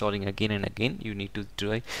and installing again and again, you need to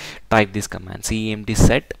type this command, CEMT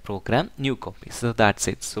set program new copy. So that's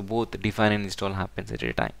it. So both define and install happens at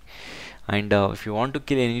a time. And if you want to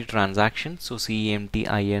kill any transaction, so CEMT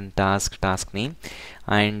in task name.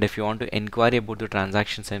 And if you want to inquire about the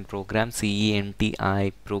transactions and program, CEMT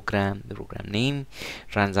I program, the program name,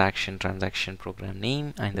 transaction program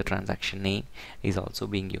name, and the transaction name is also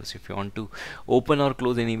being used. If you want to open or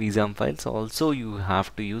close any VSAM files, also you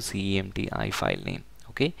have to use CEMT I file name.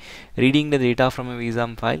 Okay, reading the data from a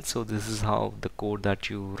VSAM file. So this is how the code that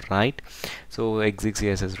you write. So exec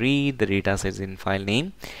CSS read, the data says in file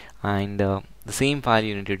name, and the same file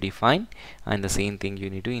you need to define, and the same thing you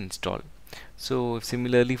need to install. So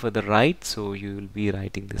similarly for the write, so you will be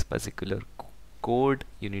writing this particular code.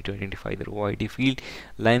 You need to identify the row ID field,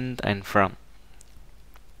 length, and from.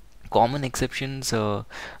 Common exceptions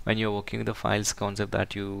when you're working with the files concept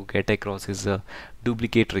that you get across is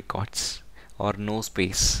duplicate records, or no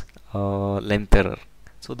space, length error.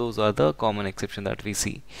 So those are the common exceptions that we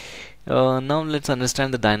see. Now let's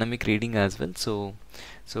understand the dynamic reading as well.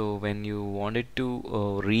 So when you wanted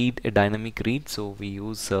to read a dynamic read, so we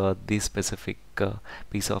use this specific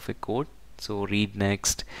piece of a code. So read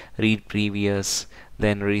next, read previous,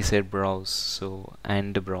 then reset browse, so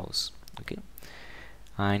and browse. Okay,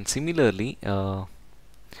 and similarly if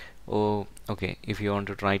you want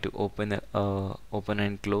to try to open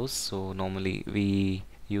and close, so normally we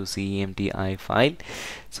use CEMT I file.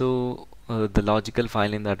 So the logical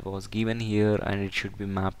file name that was given here, and it should be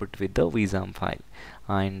mapped with the VSAM file.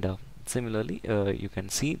 And similarly you can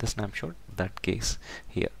see the snapshot of that case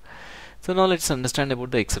here. So now let's understand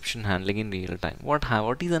about the exception handling in real time. What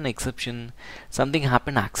is an exception? Something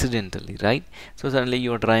happened accidentally, right? So suddenly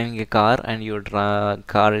you're driving a car, and your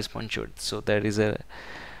car is punctured. So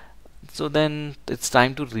then it's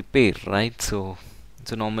time to repair, right? So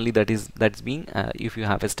normally that's being if you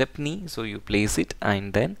have a stepney, so you place it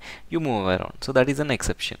and then you move around. So that is an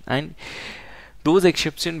exception, and those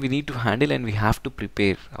exceptions we need to handle, and we have to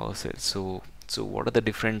prepare ourselves. So So what are the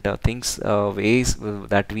different things, ways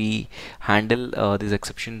that we handle these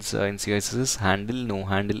exceptions in CICS? Handle, no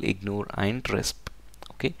handle, ignore, and resp.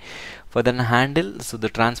 Okay, for the handle, so the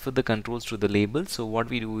transfer the controls to the label. So what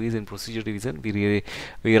we do is in procedure revision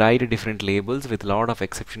we write different labels with a lot of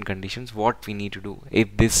exception conditions. What we need to do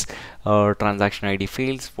if this transaction ID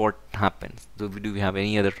fails, what happens? Do we have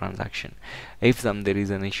any other transaction? If there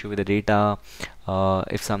is an issue with the data,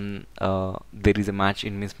 if there is a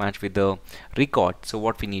mismatch with the record, so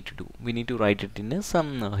what we need to do? We need to write it in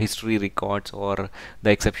some history records or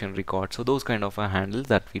the exception record. So those kind of handles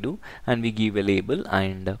that we do, and we give a label,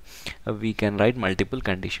 and we can write multiple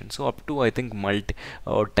conditions. So up to I think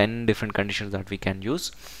 10 different conditions that we can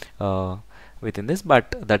use within this,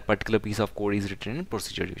 but that particular piece of code is written in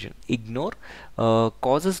procedure division. Ignore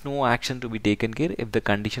causes no action to be taken care if the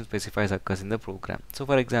condition specifies occurs in the program. So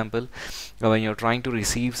for example, when you're trying to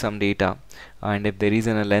receive some data and if there is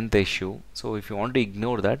a length issue, so if you want to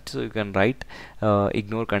ignore that, so you can write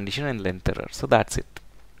ignore condition and length error. So that's it.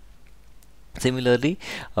 Similarly,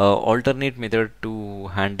 alternate method to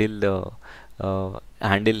handle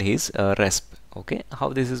his resp. Okay,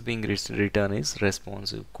 how this is being written is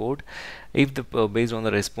responsive code. If the based on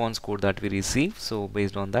the response code that we receive, so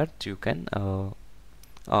based on that you can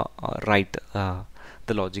write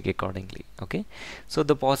the logic accordingly. Okay, so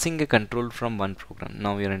the passing a control from one program.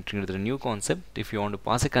 Now we are entering into the new concept. If you want to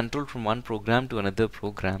pass a control from one program to another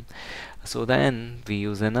program, so then we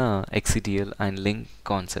use an XCTL and link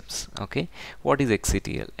concepts. Okay, what is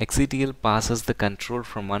XCTL? XCTL passes the control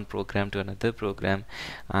from one program to another program,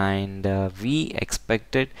 and we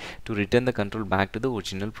expect it to return the control back to the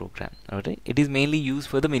original program. Okay, it is mainly used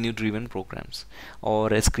for the menu driven programs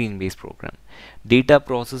or a screen based program. Data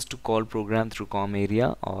processed to call program through COM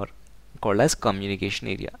area or called as communication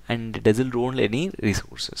area, and it doesn't roll any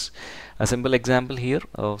resources. A simple example here,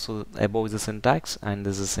 so above is the syntax, and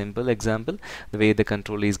this is a simple example the way the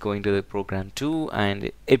control is going to the program 2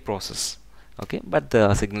 and a process. Okay, but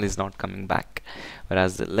the signal is not coming back,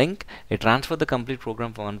 whereas the link, it transfer the complete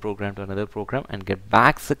program from one program to another program and get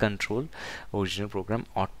back the control original program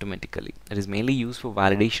automatically. It is mainly used for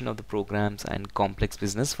validation of the programs and complex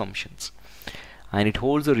business functions, and it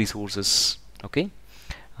holds the resources. Okay,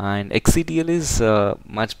 and XCTL is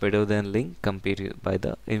much better than link compared by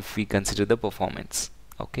the if we consider the performance.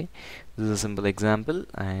 Okay, this is a simple example,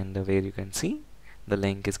 and where you can see the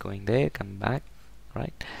link is going there, come back,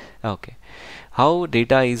 right? Okay, how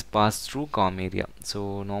data is passed through COM area.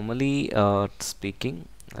 So normally speaking,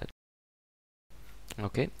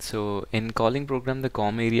 okay, so in calling program the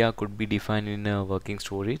COM area could be defined in a working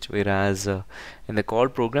storage, whereas in the call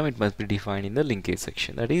program it must be defined in the linkage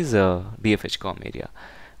section, that is DFH COM area.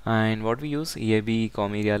 And what we use, EIB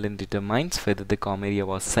COM area length determines whether the COM area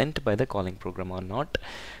was sent by the calling program or not.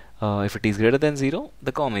 If it is greater than 0,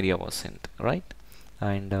 the COM area was sent, right?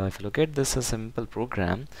 And if you look at this, a simple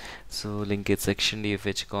program, so linkage section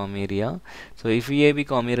DFH COM area. So if EIB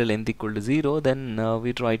COM area length equal to 0, then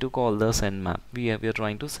we try to call the send map. We are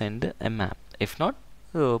trying to send a map. If not,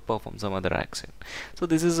 perform some other action. So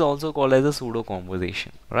this is also called as a pseudo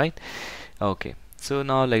conversation, right? Okay, so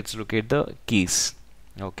now let's look at the keys.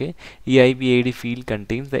 Okay, EIB AID field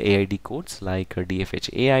contains the AID codes like DFH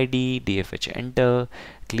AID, DFH enter,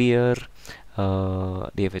 clear,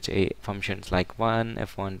 DFH functions like 1,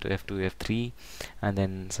 F1 to F2, F3, and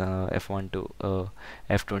then F1 to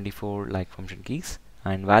F24 like function keys,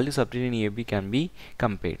 and values updated in EIB can be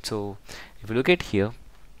compared. So if you look at here,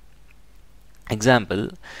 example,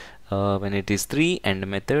 when it is 3 end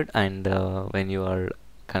method, and when you are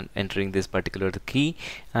entering this particular key,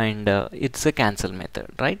 and it's a cancel method,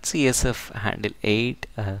 right? CSF handle 8,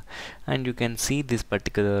 and you can see this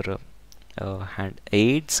particular hand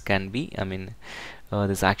aids can be,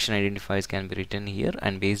 this action identifiers can be written here,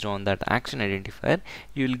 and based on that action identifier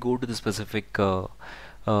you will go to the specific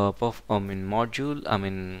module,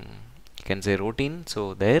 you can say routine.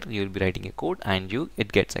 So there you will be writing a code and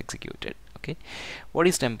it gets executed. Okay, what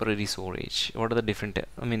is temporary storage? What are the different,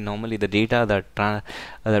 normally the data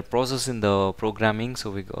that process in the programming, so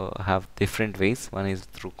we have different ways. One is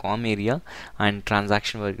through COM area and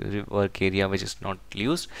transaction work area, which is not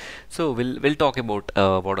used. So we'll talk about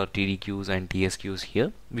what are TDQs and TSQs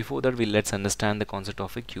here. Before that, let's understand the concept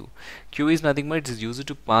of a queue. Queue is nothing but it is used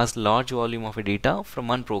to pass large volume of a data from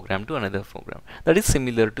one program to another program. That is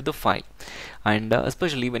similar to the file, and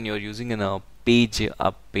especially when you are using in a page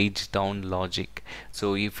up page down logic.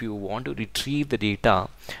 So if you want to retrieve the data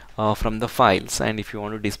from the files, and if you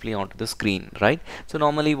want to display onto the screen, right? So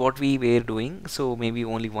normally what we were doing, so maybe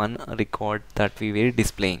only one record that we were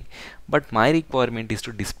displaying, but my requirement is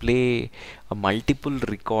to display multiple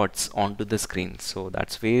records onto the screen. So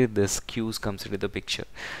that's where this queues comes into the picture.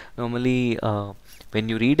 Normally when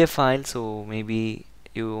you read a file, so maybe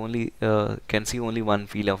you only can see only one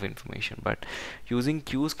field of information, but using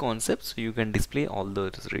queues concepts you can display all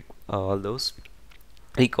those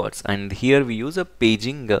records, and here we use a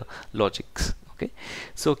paging logics. Okay,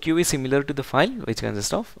 so queue is similar to the file, which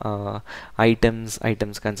consists of items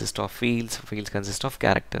consist of fields consist of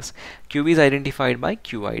characters. Queue is identified by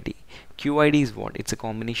QID. QID is what? It's a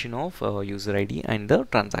combination of user ID and the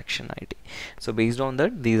transaction ID. So based on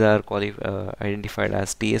that, these are identified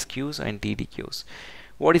as TSQs and TDQs.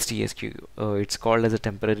 What is TSQ? It's called as a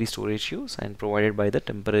temporary storage queues and provided by the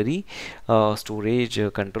temporary storage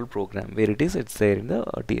control program. Where it's there in the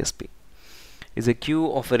TSP. Is a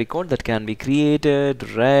queue of a record that can be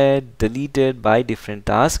created, read, deleted by different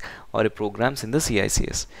tasks or programs in the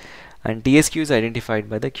CICS. And TSQ is identified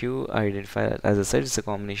by the queue identifier. As I said, it's a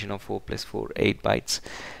combination of 4 plus 4, 8 bytes.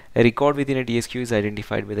 A record within a TSQ is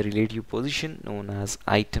identified by the relative position known as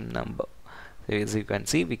item number. As you can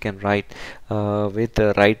see, we can write with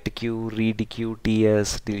write queue, read queue,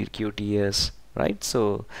 TS, delete queue, TS, right?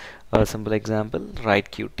 So a simple example,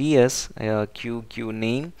 write queue TS, queue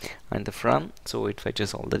name and the from, so it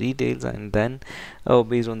fetches all the details, and then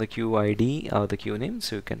based on the queue ID or the queue name,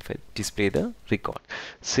 so you can display the record.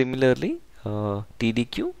 Similarly,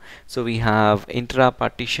 TDQ, so we have intra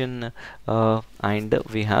partition and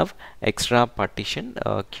we have extra partition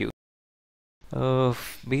queue.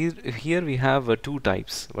 Here we have two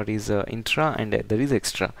types. What is intra and there is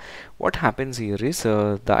extra. What happens here is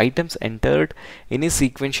the items entered in a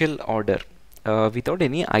sequential order without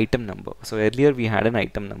any item number. So earlier we had an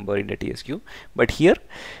item number in the TSQ, but here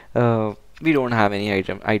we don't have any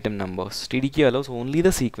item numbers. TDQ allows only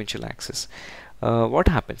the sequential access. What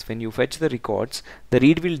happens when you fetch the records? The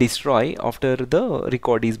read will destroy after the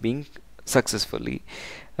record is being successfully.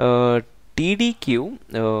 TDQ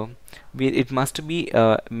it must be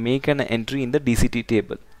make an entry in the DCT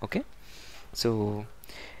table. Okay, so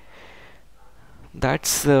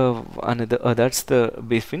that's that's the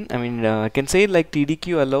basic. I mean, I can say like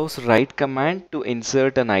TDQ allows write command to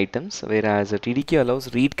insert an items, whereas TDQ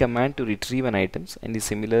allows read command to retrieve an items, and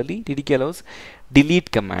similarly TDQ allows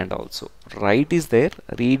delete command also. Write is there,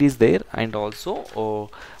 read is there, and also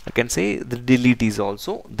I can say the delete is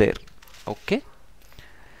also there. Okay.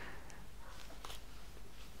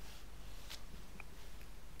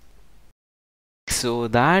 So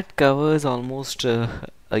that covers almost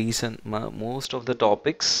most of the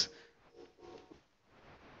topics.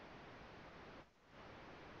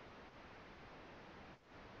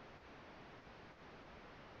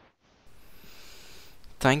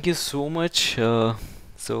 Thank you so much.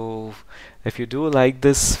 So if you do like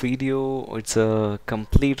this video, it's a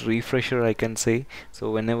complete refresher, I can say.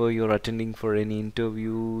 So whenever you're attending for any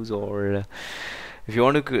interviews, or if you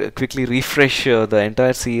want to quickly refresh the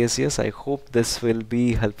entire CSS, I hope this will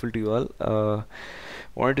be helpful to you all.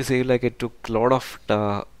 Wanted to say, like, it took a lot of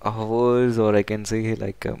hours, or I can say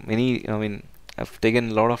like I mean, I've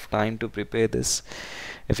taken a lot of time to prepare this.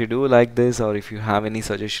 If you do like this, or if you have any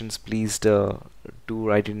suggestions, please do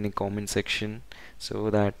write it in the comment section,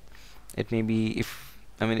 so that it may be, if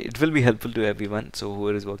I mean, it will be helpful to everyone, so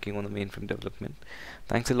whoever is working on the mainframe development.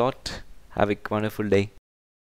 Thanks a lot. Have a wonderful day.